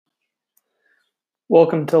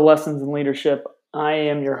Welcome to Lessons in Leadership. I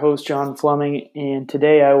am your host, John Fleming, and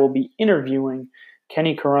today I will be interviewing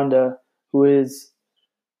Kenny Corunda, who is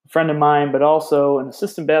a friend of mine, but also an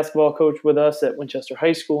assistant basketball coach with us at Winchester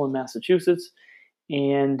High School in Massachusetts,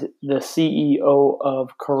 and the CEO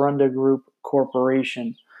of Corunda Group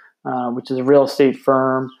Corporation, which is a real estate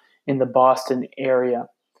firm in the Boston area.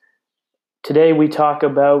 Today we talk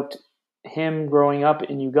about him growing up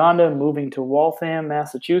in Uganda, moving to Waltham,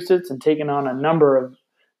 Massachusetts, and taking on a number of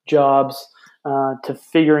jobs to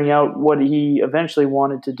figuring out what he eventually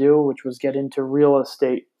wanted to do, which was get into real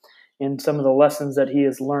estate, and some of the lessons that he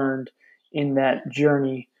has learned in that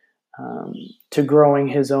journey to growing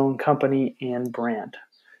his own company and brand.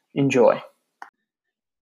 Enjoy.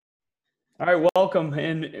 All right, welcome.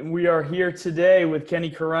 And we are here today with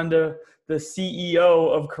Kenny Corunda, the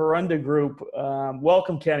CEO of Corunda Group.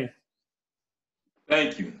 Welcome, Kenny.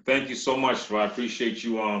 Thank you. Thank you so much. I appreciate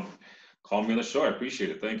you calling me on the show. I appreciate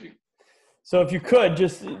it. Thank you. So if you could,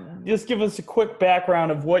 just give us a quick background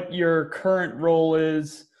of what your current role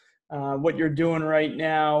is, what you're doing right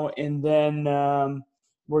now, and then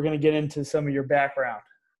we're going to get into some of your background.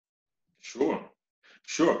 Sure.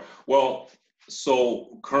 Well,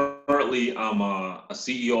 so currently I'm a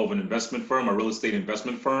CEO of an investment firm, a real estate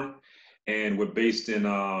investment firm, and we're based in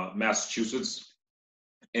Massachusetts.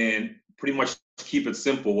 And pretty much to keep it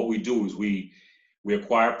simple, what we do is we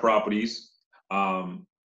acquire properties nationally,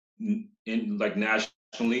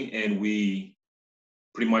 and we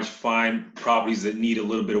pretty much find properties that need a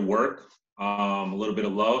little bit of work, a little bit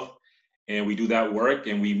of love, and we do that work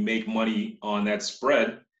and we make money on that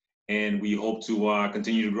spread, and we hope to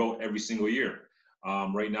continue to grow every single year.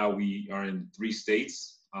 Right now we are in 3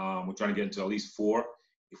 states. We're trying to get into at least 4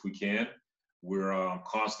 if we can. We're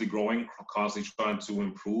constantly growing, constantly trying to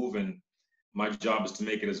improve, and my job is to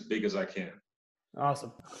make it as big as I can.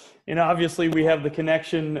 Awesome. And obviously we have the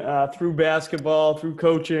connection through basketball, through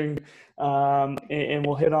coaching, and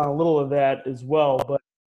we'll hit on a little of that as well. But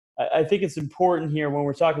I think it's important here when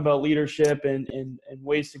we're talking about leadership and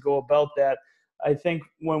ways to go about that. I think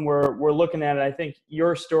when we're looking at it, I think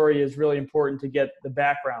your story is really important to get the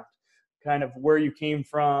background, kind of where you came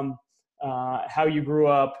from, how you grew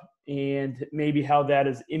up, and maybe how that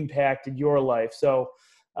has impacted your life. So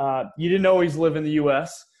you didn't always live in the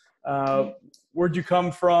U.S. Where'd you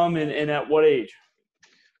come from and at what age?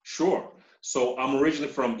 Sure. So I'm originally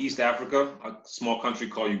from East Africa, a small country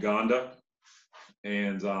called Uganda.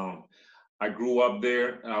 And I grew up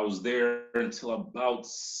there. I was there until about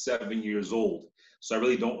 7 years old. So I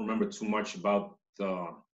really don't remember too much about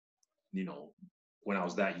when I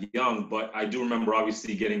was that young, but I do remember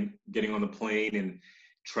obviously getting on the plane and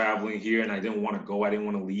traveling here, and I didn't want to go. I didn't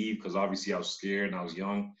want to leave because obviously I was scared and I was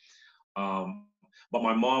young. But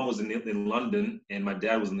my mom was in London and my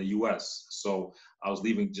dad was in the U.S. So I was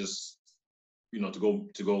leaving just,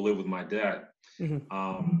 to go live with my dad.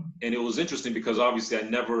 Mm-hmm. And it was interesting because obviously I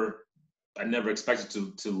never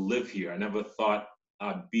expected to live here. I never thought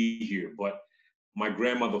I'd be here, but my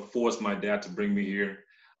grandmother forced my dad to bring me here.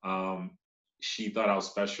 She thought I was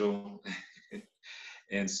special.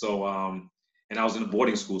 And so, and I was in a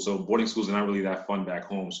boarding school. So boarding schools are not really that fun back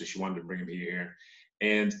home. So she wanted to bring me here.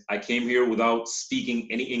 And I came here without speaking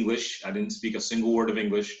any English. I didn't speak a single word of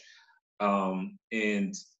English.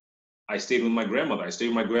 And I stayed with my grandmother. I stayed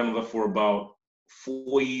with my grandmother for about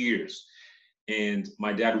 4 years. And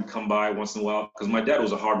my dad would come by once in a while because my dad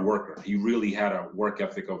was a hard worker. He really had a work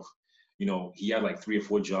ethic of, he had like 3 or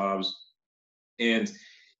 4 jobs. And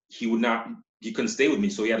he couldn't stay with me.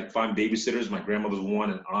 So he had to find babysitters. My grandmother was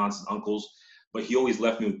one, and aunts and uncles. But he always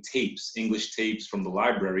left me with tapes, English tapes from the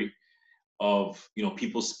library, of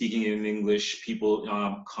people speaking in English, people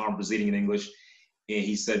conversating in English, and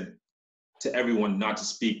he said to everyone not to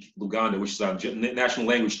speak Luganda, which is our national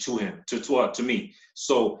language, to me.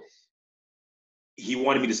 So he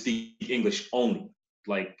wanted me to speak English only.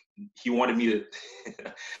 Like he wanted me to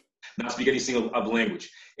not speak any single other language,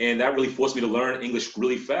 and that really forced me to learn English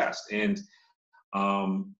really fast. And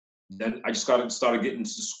then I just started getting into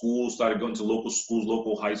school, started going to local schools,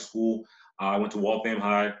 local high school. I went to Waltham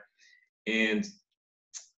High.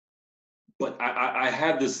 But I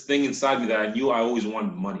had this thing inside me that I knew I always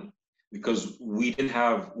wanted money, because we didn't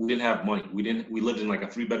have money. We lived in like a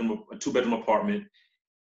 2-bedroom apartment,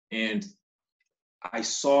 and I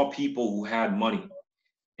saw people who had money,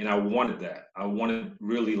 and I wanted that. I wanted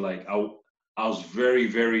really I was very,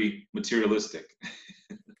 very materialistic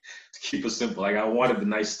to keep it simple. Like I wanted the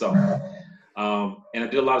nice stuff. And I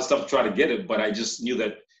did a lot of stuff to try to get it, but I just knew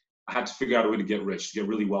that I had to figure out a way to get rich, to get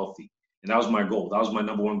really wealthy. And that was my goal. That was my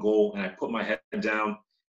number one goal. And I put my head down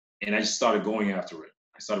and I just started going after it.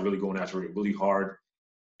 I started really going after it really hard,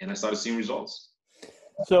 and I started seeing results.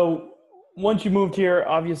 So once you moved here,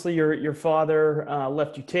 obviously your father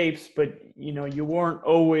left you tapes, but you weren't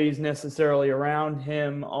always necessarily around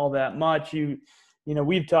him all that much.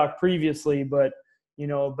 We've talked previously, but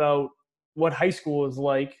about what high school is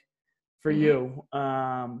like for you,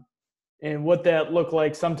 and what that looked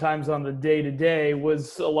like sometimes on the day to day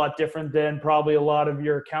was a lot different than probably a lot of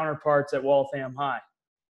your counterparts at Waltham High.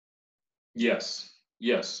 Yes,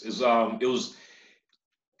 yes. It was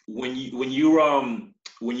when you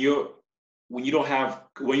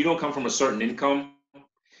don't come from a certain income,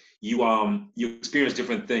 you experience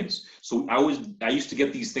different things. So I used to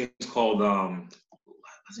get these things called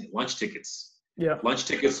lunch tickets. Yeah. Lunch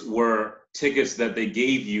tickets were tickets that they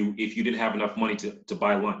gave you if you didn't have enough money to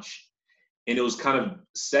buy lunch. And it was kind of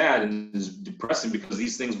sad and depressing because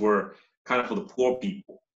these things were kind of for the poor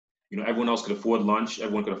people. Everyone else could afford lunch.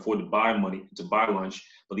 Everyone could afford to buy lunch,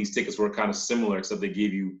 but these tickets were kind of similar, except they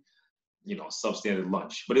gave you, substandard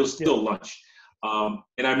lunch. But it was still lunch.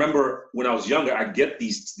 And I remember when I was younger, I'd get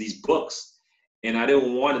these books, and I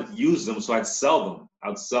didn't want to use them, so I'd sell them.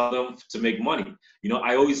 I'd sell them to make money.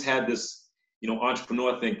 I always had this,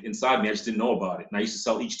 entrepreneur thing inside me. I just didn't know about it. And I used to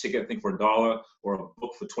sell each ticket, I think, for $1 or a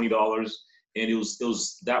book for $20. And it was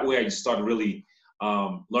that way I just started really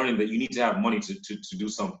learning that you need to have money to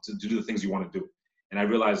do the things you want to do. And I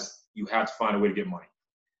realized you have to find a way to get money.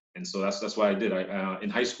 And so that's what I did. In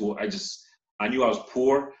high school, I knew I was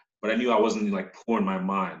poor, but I knew I wasn't like poor in my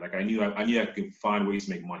mind. Like I knew I could find ways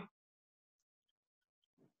to make money.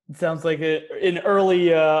 It sounds like an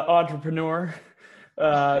early entrepreneur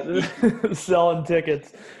selling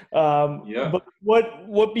tickets. Yeah. But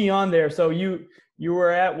what beyond there? So you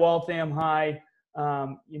were at Waltham High.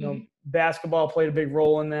 Basketball played a big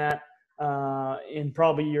role in that, in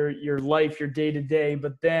probably your life, your day to day.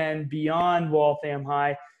 But then beyond Waltham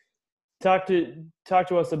High, talk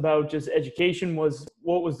to us about just education.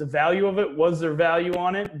 What was the value of it? Was there value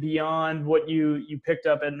on it beyond what you picked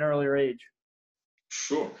up at an earlier age?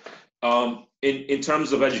 Sure. In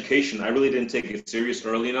terms of education, I really didn't take it serious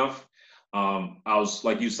early enough. I was,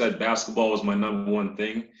 like you said, basketball was my number one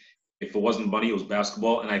thing. If it wasn't money, it was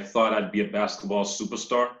basketball, and I thought I'd be a basketball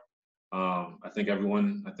superstar. I think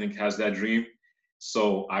everyone, has that dream.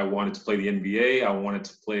 So I wanted to play the NBA. I wanted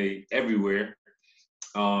to play everywhere.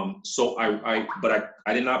 So I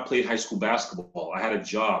did not play high school basketball. I had a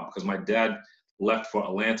job because my dad left for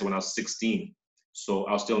Atlanta when I was 16. So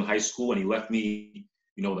I was still in high school, and he left me,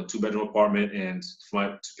 the 2-bedroom apartment and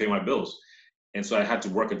to pay my bills. And so I had to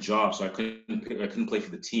work a job. So I couldn't play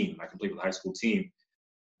for the team. I could play for the high school team.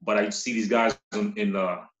 But I see these guys on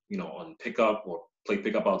pickup or play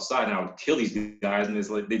pickup outside, and I would kill these guys. And it's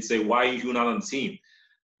like they'd say, "Why are you not on the team?"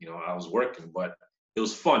 I was working, but it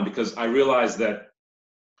was fun because I realized that,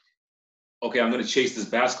 okay, I'm going to chase this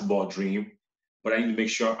basketball dream, but I need to make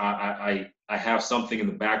sure I have something in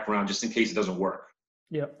the background just in case it doesn't work.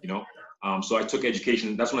 Yeah. So I took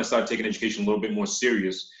education. That's when I started taking education a little bit more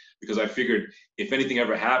serious because I figured if anything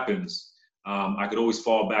ever happens, I could always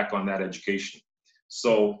fall back on that education.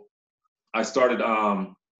 So I started.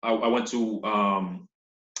 I went to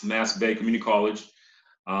Mass Bay Community College.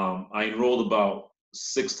 I enrolled about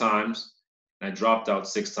 6 times, and I dropped out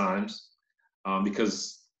 6 times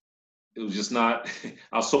because it was just not.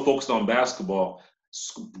 I was so focused on basketball.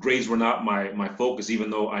 Grades were not my focus, even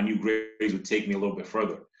though I knew grades would take me a little bit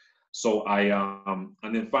further. So and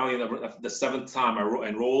then finally the 7th time I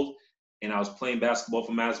enrolled, and I was playing basketball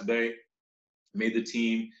for Mass Bay, made the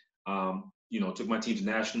team. Took my team to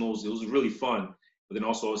nationals. It was really fun. But then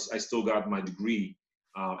also I still got my degree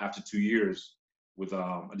after 2 years with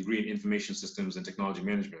a degree in information systems and technology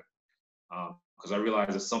management. Because I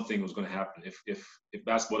realized that something was going to happen. If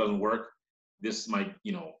basketball doesn't work, this might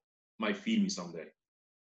feed me someday.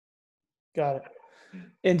 Got it.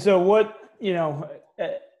 And so what,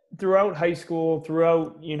 throughout high school,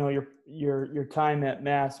 throughout, your time at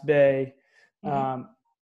Mass Bay,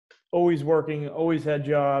 always working, always had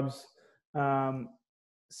jobs,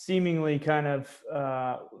 seemingly kind of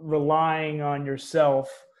relying on yourself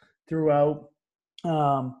throughout,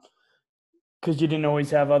 because you didn't always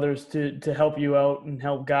have others to help you out and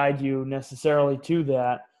help guide you necessarily to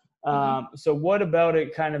that. So what about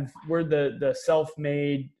it kind of where the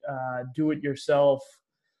self-made, do-it-yourself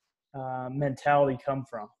mentality come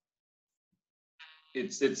from?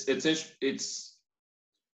 It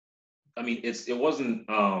wasn't,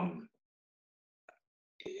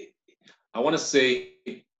 I want to say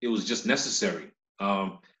it was just necessary.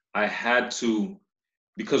 I had to,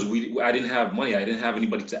 because I didn't have money. I didn't have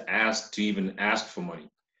anybody to even ask for money,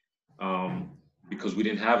 because we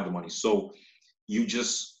didn't have the money. So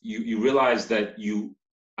you realize that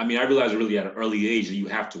I mean, I realized really at an early age that you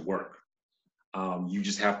have to work. You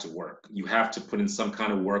just have to work. You have to put in some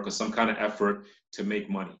kind of work or some kind of effort to make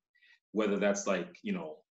money, whether that's like,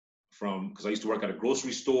 because I used to work at a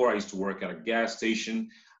grocery store, I used to work at a gas station.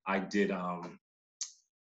 I did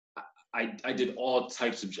I did all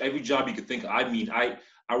types of every job you could think of. I mean, I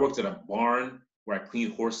worked at a barn where I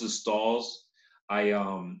cleaned horses' stalls.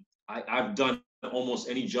 I've done almost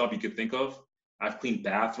any job you could think of. I've cleaned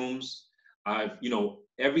bathrooms.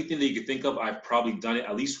 Everything that you could think of, I've probably done it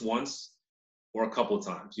at least once or a couple of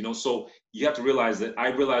times, So you have to realize that I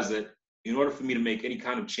realized that in order for me to make any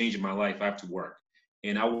kind of change in my life, I have to work.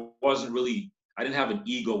 And I didn't have an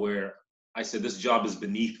ego where I said, this job is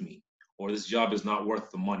beneath me or this job is not worth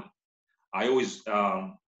the money. I always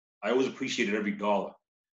appreciated every dollar.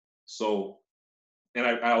 So, and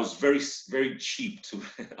I was very, very cheap too.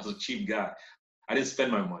 I was a cheap guy. I didn't spend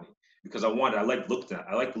my money because I liked looking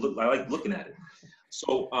at it.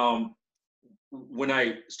 So, when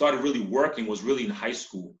I started really working was really in high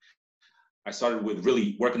school. I started with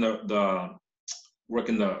really working the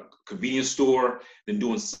convenience store, then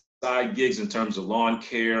doing side gigs in terms of lawn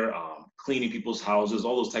care, cleaning people's houses,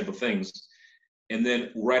 all those type of things. And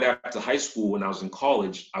then right after high school, when I was in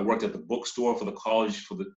college, I worked at the bookstore for the college,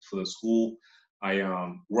 for the school.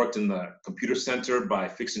 I worked in the computer center by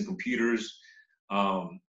fixing computers. I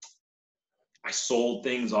sold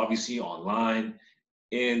things, obviously, online.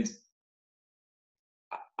 And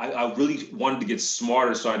I really wanted to get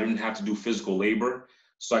smarter so I didn't have to do physical labor.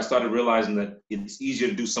 So I started realizing that it's easier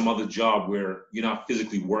to do some other job where you're not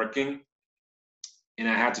physically working. And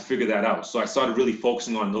I had to figure that out. So I started really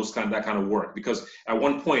focusing on that kind of work, because at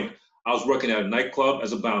one point I was working at a nightclub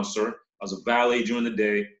as a bouncer. I was a valet during the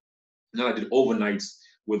day. And then I did overnights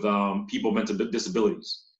with people with mental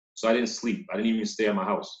disabilities. So I didn't sleep. I didn't even stay at my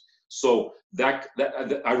house. So that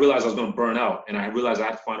I realized I was going to burn out, and I realized I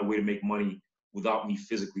had to find a way to make money without me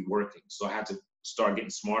physically working. So I had to start getting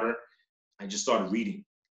smarter. I just started reading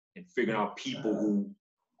and figuring out people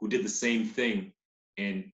who did the same thing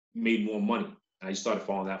and made more money. And I just started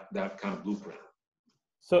following that kind of blueprint.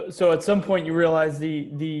 So at some point you realized the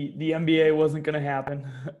MBA wasn't going to happen,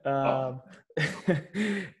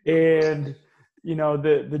 and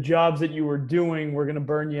the jobs that you were doing were going to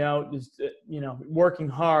burn you out. Just working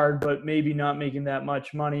hard, but maybe not making that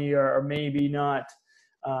much money, or maybe not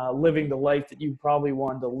living the life that you probably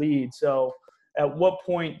wanted to lead. So at what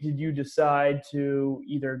point did you decide to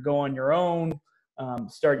either go on your own,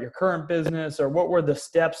 start your current business, or what were the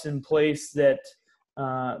steps in place that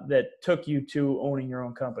took you to owning your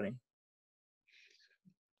own company?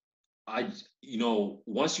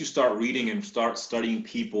 Once you start reading and start studying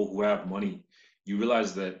people who have money, you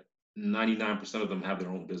realize that 99% of them have their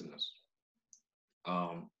own business.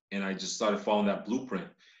 And I just started following that blueprint.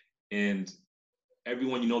 And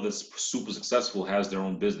everyone that's super successful has their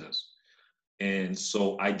own business. And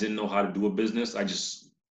so I didn't know how to do a business. I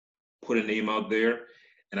just put a name out there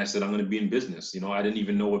and I said, I'm going to be in business. I didn't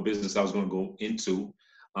even know what business I was going to go into.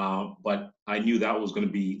 But I knew that was going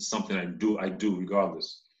to be something I do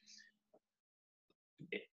regardless.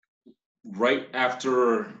 Right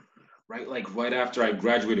after I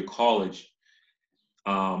graduated college,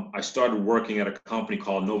 I started working at a company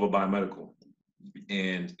called Nova Biomedical.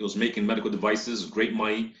 And it was making medical devices, great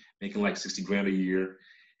money, making like 60 grand a year.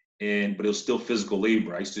 But it was still physical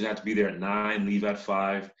labor. I used to have to be there at 9, leave at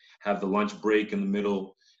 5, have the lunch break in the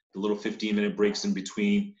middle, the little 15-minute breaks in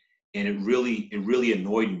between. And it really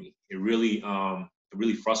annoyed me. It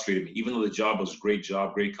really frustrated me. Even though the job was a great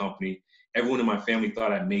job, great company, everyone in my family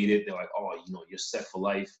thought I made it. They're like, oh, you're set for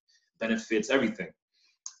life, benefits, everything.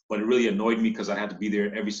 But it really annoyed me because I had to be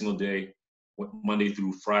there every single day, Monday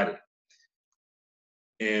through Friday.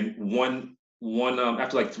 And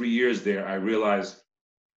after like 3 years there, I realized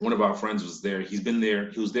one of our friends was there. He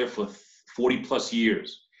was there for 40 plus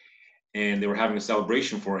years. And they were having a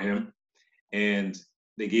celebration for him. And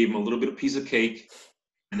they gave him a little bit of piece of cake,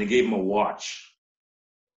 and they gave him a watch.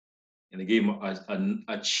 And they gave him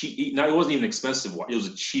a cheap, now it wasn't even an expensive watch, it was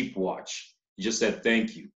a cheap watch. He just said,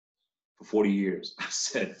 thank you for 40 years. I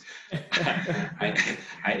said,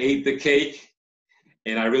 I ate the cake,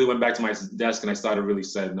 and I really went back to my desk and I started really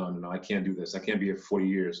said, no, I can't do this. I can't be here for 40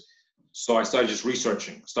 years. So I started just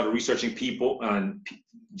researching people and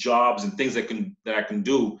jobs and things that I can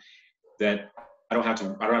do that I don't have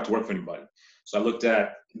to work for anybody. So I looked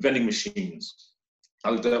at vending machines. I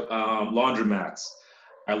looked at laundromats.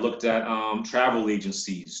 I looked at travel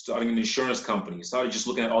agencies, starting an insurance company. Started just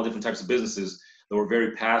looking at all different types of businesses that were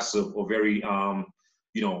very passive or very,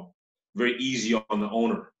 very easy on the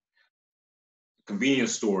owner.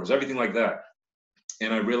 Convenience stores, everything like that.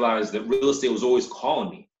 and I realized that real estate was always calling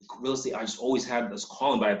me. Real estate, I just always had this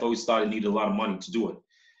calling, but I always thought I needed a lot of money to do it.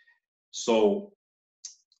 So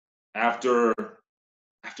after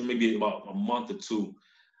maybe about a month or two,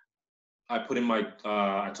 I put in my,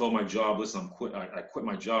 I told my job, listen, I quit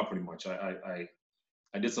my job pretty much. I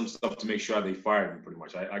did some stuff to make sure they fired me pretty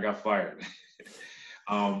much. I got fired.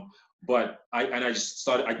 But I just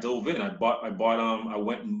started, I dove in. I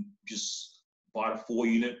went and just bought a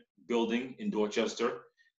 4-unit building in Dorchester,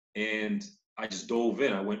 and I just dove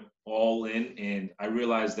in. I went all in, and I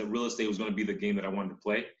realized that real estate was going to be the game that I wanted to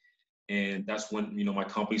play. And that's when, you know, my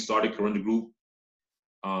company started, Corunda Group.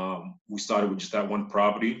 We started with just that one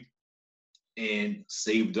property and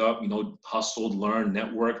saved up, you know, hustled, learned,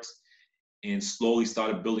 networked, and slowly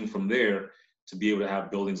started building from there to be able to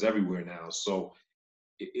have buildings everywhere now. So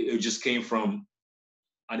it just came from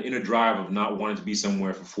an inner drive of not wanting to be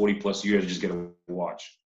somewhere for 40 plus years to just get a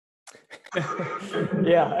watch.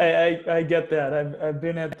 Yeah, I get that. I've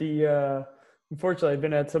been at the unfortunately I've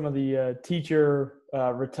been at some of the teacher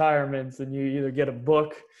retirements, and you either get a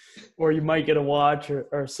book or you might get a watch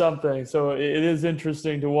or something. So it is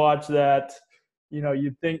interesting to watch that. You know,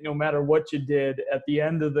 you'd think no matter what you did at the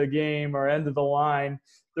end of the game or end of the line,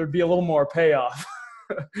 there'd be a little more payoff.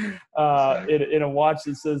 In a watch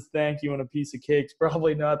that says thank you and a piece of cake's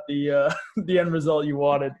probably not the the end result you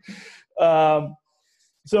wanted.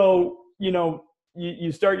 So, you know,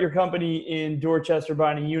 you start your company in Dorchester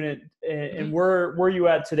buying a unit, and where are you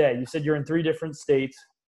at today? You said you're in 3 different states.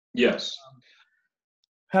 Yes.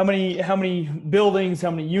 How many buildings,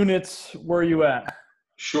 how many units, where are you at?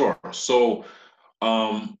 Sure. So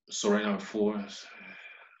right now 4,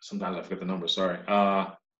 sometimes I forget the number, sorry.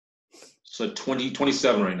 So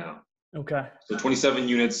 27 right now. Okay. So 27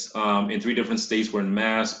 units in 3 different states. We're in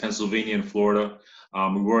Mass, Pennsylvania, and Florida.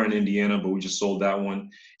 We were in Indiana, but we just sold that one,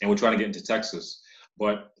 and we're trying to get into Texas.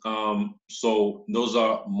 But so those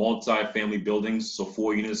are multi-family buildings. So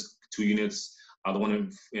 4 units, 2 units. The one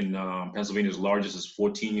in Pennsylvania is largest, is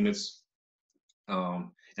 14 units. And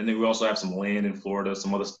then we also have some land in Florida,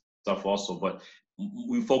 some other stuff also. But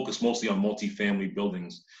we focus mostly on multi-family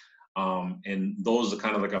buildings. And those are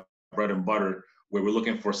kind of like a bread and butter, where we're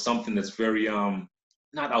looking for something that's very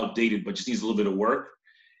not outdated, but just needs a little bit of work.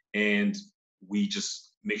 And we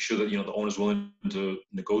just make sure that, you know, the owner's willing to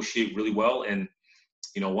negotiate really well. And,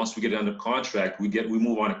 you know, once we get it under contract, we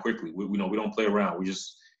move on it quickly. We know we don't play around.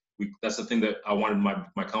 That's the thing that I wanted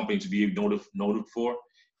my company to be noted for,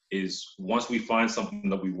 is once we find something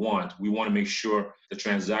that we want to make sure the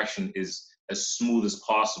transaction is as smooth as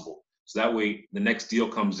possible. So that way, the next deal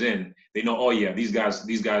comes in, they know, oh yeah, these guys,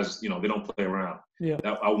 you know, they don't play around. Yeah.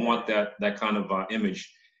 I want that kind of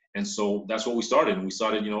image, and so that's what we started. And we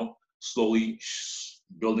started, you know, slowly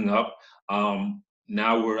building up.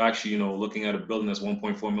 Now we're actually, you know, looking at a building that's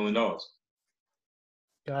 $1.4 million.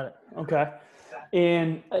 Got it. Okay.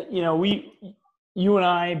 And you know, you and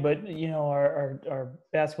I, but you know, our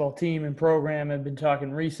basketball team and program have been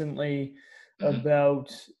talking recently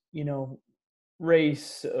about, you know,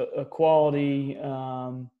 race, equality,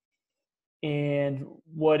 and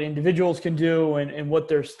what individuals can do, and what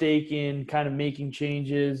their stake in kind of making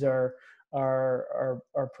changes are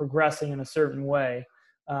progressing in a certain way.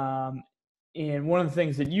 And one of the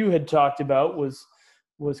things that you had talked about was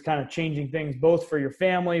kind of changing things both for your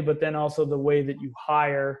family, but then also the way that you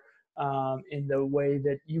hire, in the way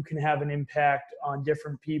that you can have an impact on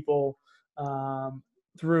different people,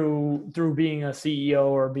 through being a CEO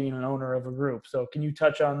or being an owner of a group. So can you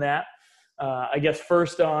touch on that? I guess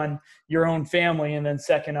first on your own family, and then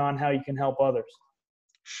second on how you can help others.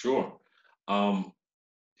 Sure. The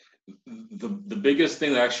biggest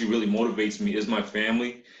thing that actually really motivates me is my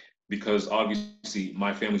family, because obviously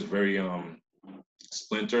my family is very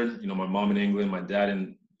splintered. You know, my mom in England, my dad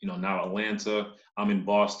in, you know, now Atlanta. I'm in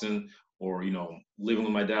Boston, or, you know, living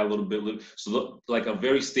with my dad a little bit. So like a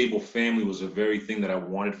very stable family was a very thing that I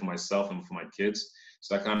wanted for myself and for my kids.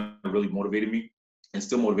 So that kind of really motivated me, and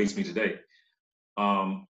still motivates me today.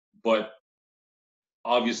 But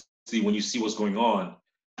obviously when you see what's going on,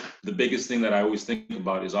 the biggest thing that I always think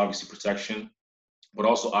about is obviously protection, but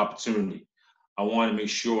also opportunity. I want to make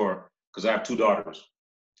sure, because I have 2 daughters,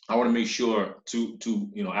 I want to make sure two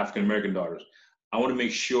you know, African-American daughters, I want to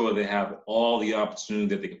make sure they have all the opportunity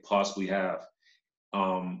that they could possibly have.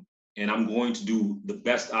 And I'm going to do the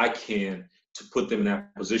best I can to put them in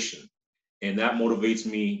that position. And that motivates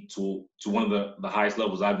me to one of the highest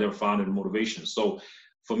levels I've ever found in motivation. So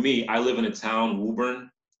for me, I live in a town, Woburn,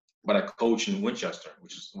 but I coach in Winchester,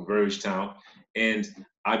 which is a very rich town. And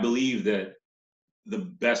I believe that the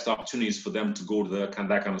best opportunities for them to go to that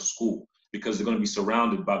kind of school, because they're going to be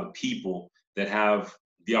surrounded by the people that have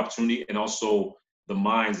the opportunity and also the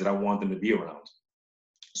minds that I want them to be around.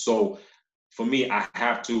 So for me, I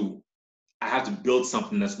have to build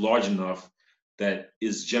something that's large enough that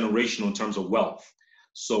is generational in terms of wealth.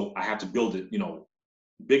 So I have to build it,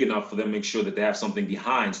 big enough for them to make sure that they have something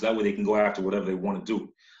behind, so that way they can go after whatever they want to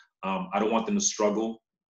do. I don't want them to struggle.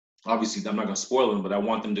 Obviously, I'm not going to spoil them, but I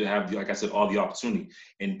want them to have, like I said, all the opportunity.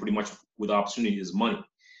 And pretty much with opportunity is money.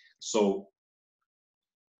 So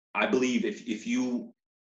I believe if you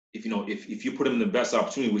put them in the best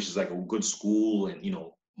opportunity, which is like a good school and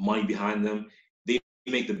money behind them, they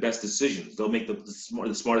make the best decisions. They'll make the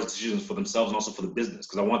smartest decisions for themselves and also for the business,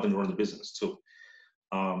 because I want them to run the business too.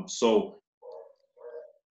 So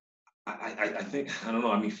I think, I don't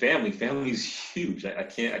know. I mean, family is huge. I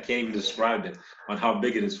can't even describe it on how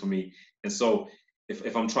big it is for me. And so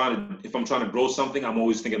if I'm trying to grow something, I'm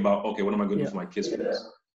always thinking about, okay, what am I going to do for my kids for this?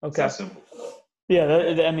 Okay. It's that simple.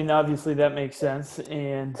 Yeah, I mean, obviously that makes sense,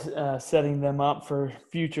 and setting them up for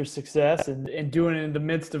future success and doing it in the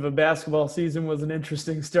midst of a basketball season was an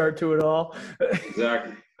interesting start to it all.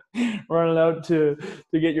 Exactly. Running out to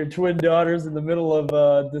get your twin daughters in the middle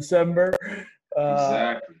of December.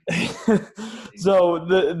 Exactly. So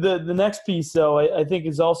the next piece, though, I think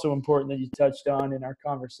is also important that you touched on in our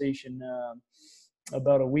conversation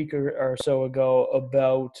about a week or so ago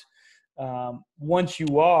about once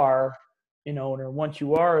you are an owner, once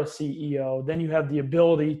you are a CEO, then you have the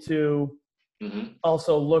ability to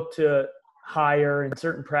also look to hire in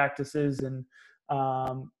certain practices and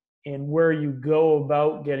where you go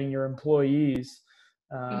about getting your employees.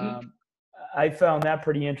 I found that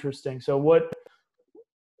pretty interesting. So what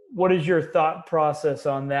is your thought process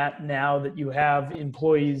on that now that you have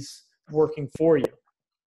employees working for you?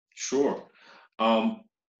 Sure.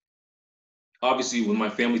 Obviously, with my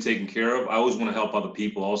family taken care of, I always want to help other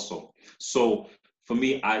people also. So for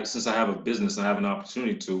me, since I have a business and I have an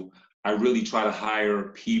opportunity to, I really try to hire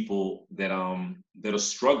people that are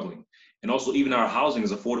struggling. And also, even our housing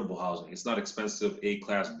is affordable housing. It's not expensive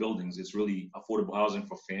A-class buildings. It's really affordable housing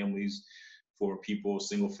for families, for people,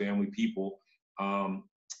 single family people.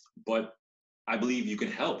 But I believe you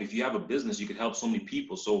can help. If you have a business, you can help so many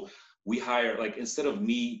people. So we hire, like, instead of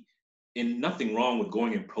me, and nothing wrong with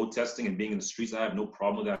going and protesting and being in the streets. I have no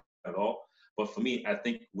problem with that at all. But for me, I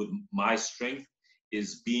think with my strength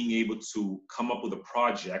is being able to come up with a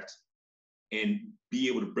project and be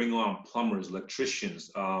able to bring on plumbers,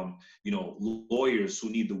 electricians, lawyers who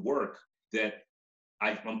need the work that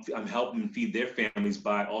I'm helping feed their families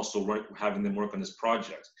by also having them work on this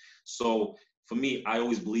project. So for me, I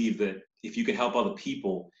always believe that if you can help other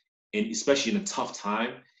people, and especially in a tough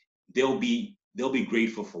time, they'll be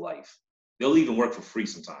grateful for life. They'll even work for free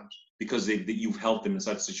sometimes because you've helped them in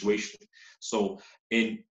such a situation. So,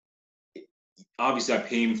 and obviously I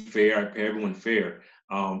pay them fair, I pay everyone fair.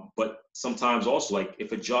 But sometimes also, like,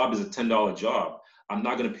 if a job is a $10 job, I'm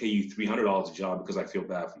not going to pay you $300 a job because I feel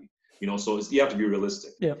bad for you. So you have to be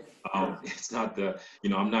realistic. Yeah. It's not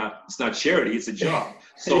it's not charity, it's a job.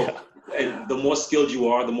 So and the more skilled you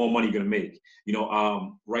are, the more money you're going to make.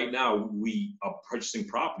 Right now we are purchasing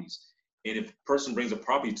properties. And if a person brings a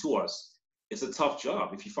property to us, it's a tough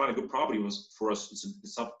job. If you find a good property for us, it's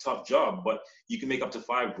a tough job, but you can make up to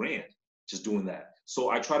 $5,000 just doing that. So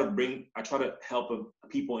I try to help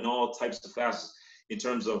people in all types of facets in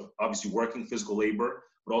terms of obviously working physical labor,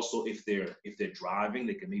 but also if they're driving,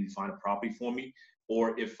 they can maybe find a property for me,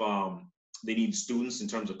 or if they need students in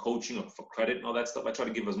terms of coaching or for credit and all that stuff. I try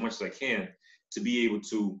to give as much as I can to be able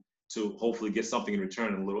to hopefully get something in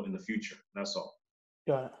return in the future. That's all.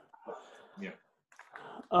 Got it. Yeah.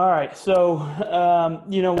 All right. So,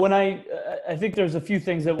 when I think there's a few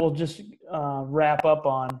things that we'll just wrap up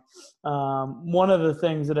on. One of the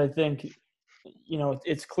things that I think,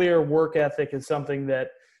 it's clear work ethic is something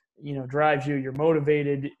that, drives you. You're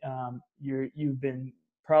motivated. You've been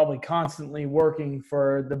probably constantly working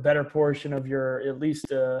for the better portion of your, at least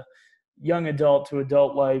young adult to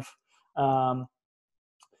adult life. And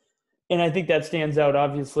I think that stands out,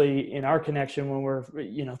 obviously, in our connection when we're,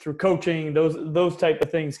 through coaching, those type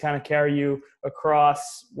of things kind of carry you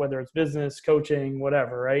across, whether it's business, coaching,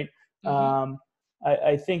 whatever, right? Mm-hmm.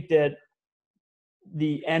 I think that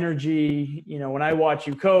the energy, when I watch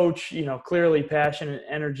you coach, clearly passion and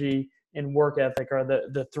energy and work ethic are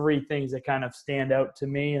the three things that kind of stand out to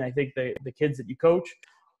me. And I think the kids that you coach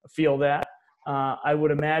feel that. I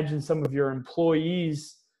would imagine some of your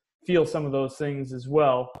employees feel some of those things as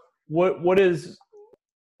well. What is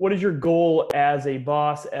your goal as a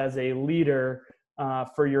boss, as a leader,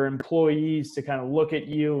 for your employees to kind of look at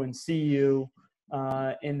you and see you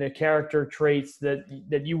in the character traits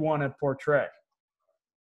that you want to portray?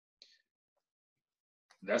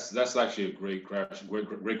 That's actually a great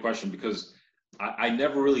question, because I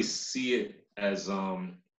never really see it as I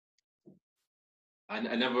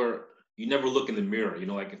never you never look in the mirror,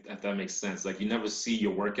 like if that makes sense. Like you never see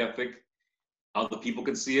your work ethic. Other people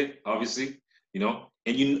can see it, obviously, but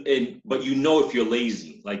if you're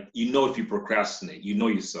lazy, like if you procrastinate,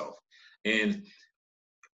 yourself. And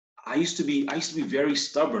I used to be very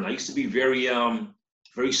stubborn. I used to be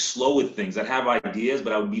very slow with things. I'd have ideas,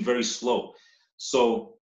 but I would be very slow.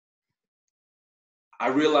 So I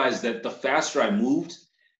realized that the faster I moved,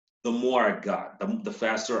 the more I got. The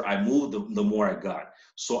faster I moved, the more I got.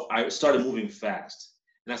 So I started moving fast,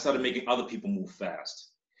 and I started making other people move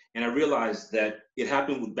fast. And I realized that it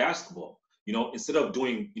happened with basketball. Instead of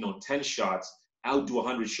doing 10 shots, I'll do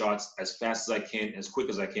 100 shots as fast as I can, as quick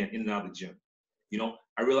as I can, in and out of the gym.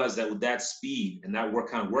 I realized that with that speed and that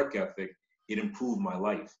work ethic, it improved my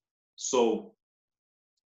life. So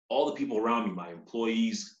all the people around me, my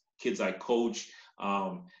employees, kids I coach,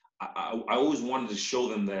 I always wanted to show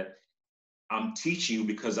them that I'm teaching you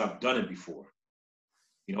because I've done it before.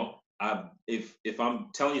 If I'm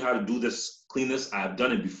telling you how to do this, clean this, I've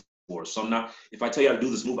done it before. So I'm not. If I tell you how to do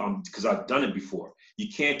this move, because I've done it before. You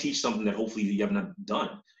can't teach something that hopefully you have not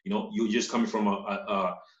done. You're just coming from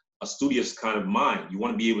a studious kind of mind. You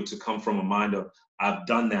want to be able to come from a mind of, I've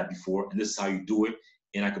done that before, and this is how you do it,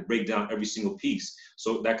 and I could break down every single piece.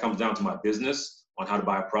 So that comes down to my business, on how to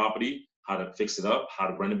buy a property, how to fix it up, how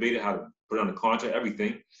to renovate it, how to put it on the contract,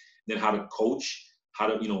 everything. Then how to coach, how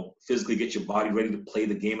to physically get your body ready to play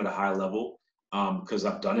the game at a high level, because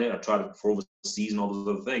I've done it. I've tried it for overseas and all those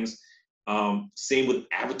other things. Same with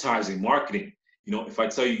advertising, marketing. If I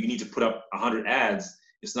tell you you need to put up 100 ads,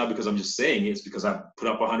 it's not because I'm just saying it, it's because I've put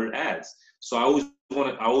up 100 ads. So I always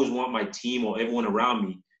want my team or everyone around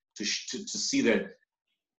me to see that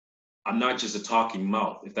I'm not just a talking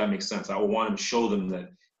mouth, if that makes sense. I want to show them that,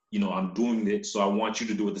 I'm doing it, so I want you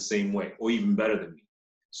to do it the same way or even better than me.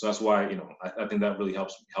 So that's why, I think that really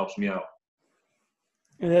helps me out.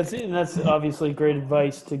 And that's obviously great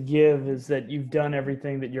advice to give, is that you've done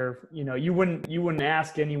everything that you wouldn't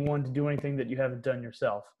ask anyone to do anything that you haven't done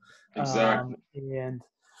yourself. Exactly. And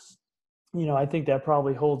I think that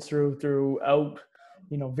probably holds throughout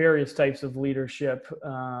various types of leadership,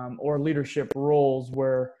 or leadership roles,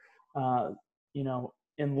 where uh,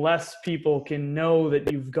 unless people can know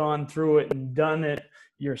that you've gone through it and done it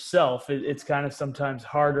yourself, it's kind of sometimes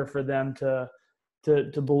harder for them to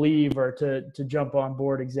believe, or to jump on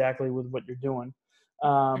board exactly with what you're doing.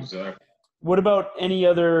 Exactly. What about any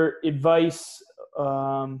other advice,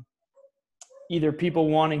 either people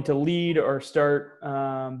wanting to lead or start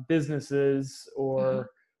businesses, Mm-hmm. or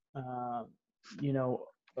um,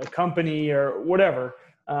 a company or whatever?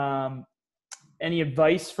 Any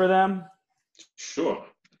advice for them? Sure.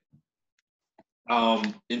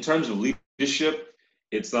 In terms of leadership,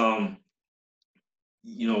 it's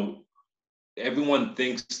you know, everyone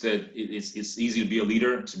thinks that it's easy to be a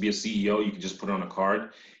leader, to be a CEO. You can just put it on a card.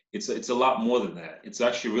 It's a lot more than that. It's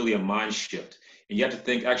actually really a mind shift, and you have to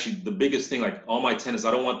think. Actually, the biggest thing, like all my tenants,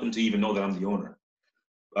 I don't want them to even know that I'm the owner.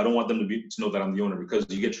 I don't want them to know that I'm the owner, because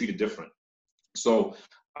you get treated different. So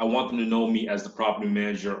I want them to know me as the property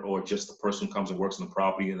manager, or just the person who comes and works on the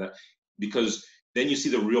property, and that, because then you see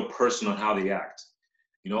the real person on how they act.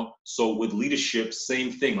 So with leadership,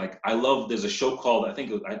 same thing. Like there's a show called,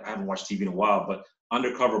 I haven't watched TV in a while, but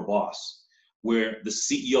Undercover Boss, where the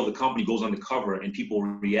CEO of the company goes undercover and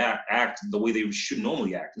people act the way they should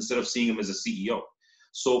normally act, instead of seeing him as a CEO.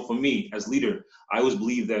 So for me as leader, I always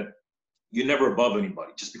believe that you're never above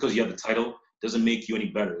anybody. Just because you have the title doesn't make you any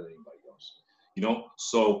better than anybody else.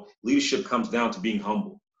 So leadership comes down to being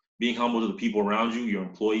humble to the people around you, your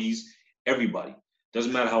employees, everybody.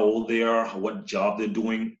 Doesn't matter how old they are, what job they're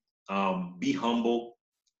doing. Be humble,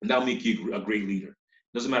 and that'll make you a great leader.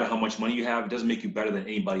 Doesn't matter how much money you have; it doesn't make you better than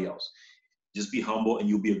anybody else. Just be humble, and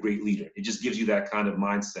you'll be a great leader. It just gives you that kind of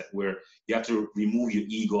mindset where you have to remove your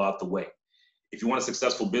ego out the way. If you want a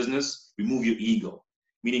successful business, remove your ego.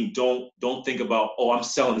 Meaning, don't think about, oh, I'm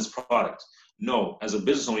selling this product. No, as a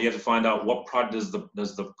business owner, you have to find out what product does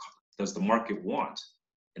the market want,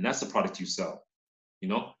 and that's the product you sell. You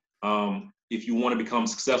know, if you want to become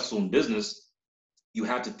successful in business, you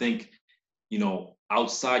have to think,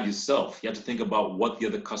 outside yourself. You have to think about what the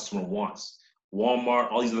other customer wants.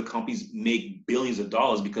 Walmart, all these other companies make billions of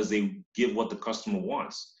dollars because they give what the customer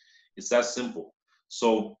wants. It's that simple.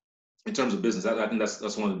 So, in terms of business, I think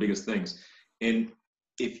that's one of the biggest things. And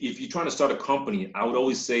if you're trying to start a company, I would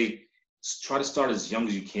always say try to start as young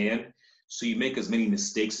as you can, so you make as many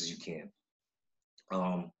mistakes as you can.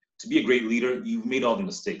 To be a great leader, you've made all the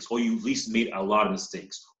mistakes, or you at least made a lot of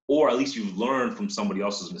mistakes, or at least you've learned from somebody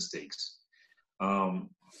else's mistakes.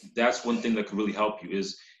 That's one thing that could really help you,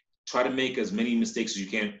 is try to make as many mistakes as you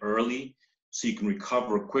can early so you can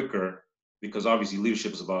recover quicker, because obviously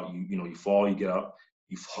leadership is about you fall, you get up,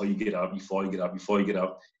 you fall, you get up, you fall, you get up, you fall, you get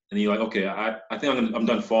up. And then you're like, okay, I think I'm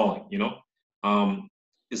done falling,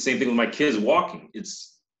 the same thing with my kids walking.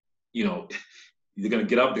 It's, they're going to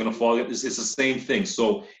get up, they're going to fall. It's the same thing.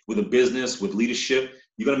 So with a business, with leadership,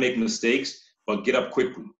 you're going to make mistakes, but get up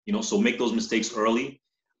quickly, so make those mistakes early.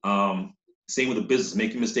 Same with a business,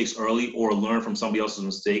 making mistakes early, or learn from somebody else's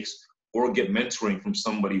mistakes, or get mentoring from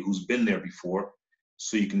somebody who's been there before,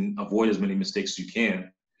 so you can avoid as many mistakes as you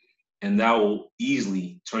can. And that will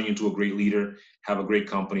easily turn you into a great leader, have a great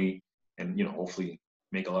company, and, hopefully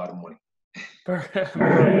make a lot of money. Perfect.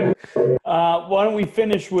 Why don't we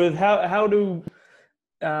finish with how do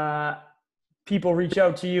people reach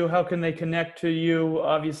out to you? How can they connect to you?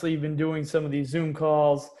 Obviously, you've been doing some of these Zoom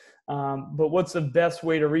calls, but what's the best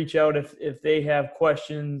way to reach out if they have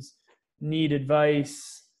questions, need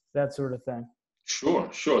advice, that sort of thing? Sure.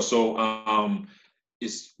 So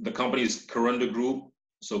it's the company's Kurunda Group.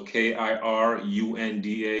 So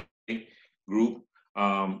KIRUNDA Group.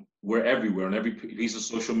 We're everywhere on every piece of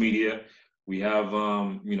social media. We have,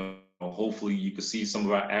 hopefully you can see some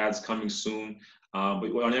of our ads coming soon.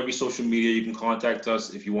 But on every social media, you can contact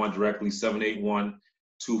us if you want directly,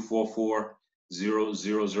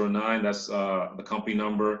 781-244-0009. That's the company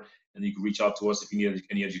number. And you can reach out to us if you need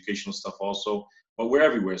any educational stuff also. But we're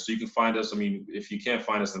everywhere, so you can find us. I mean, if you can't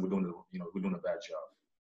find us, then we're doing a bad job.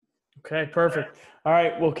 Okay, perfect. All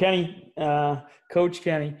right. Well, Kenny, Coach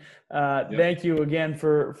Kenny, thank you again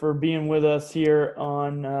for being with us here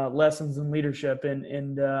on Lessons in Leadership,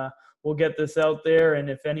 and we'll get this out there. And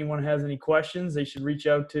if anyone has any questions, they should reach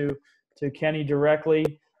out to Kenny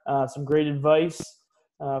directly. Some great advice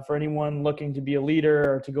for anyone looking to be a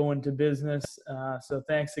leader or to go into business. So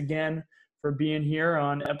thanks again for being here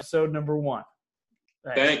on episode number 1.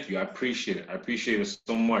 Thanks. Thank you. I appreciate it. I appreciate it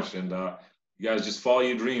so much. And you guys just follow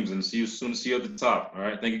your dreams, and see you at the top. All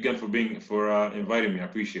right. Thank you again for inviting me. I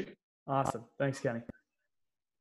appreciate it. Awesome. Thanks, Kenny.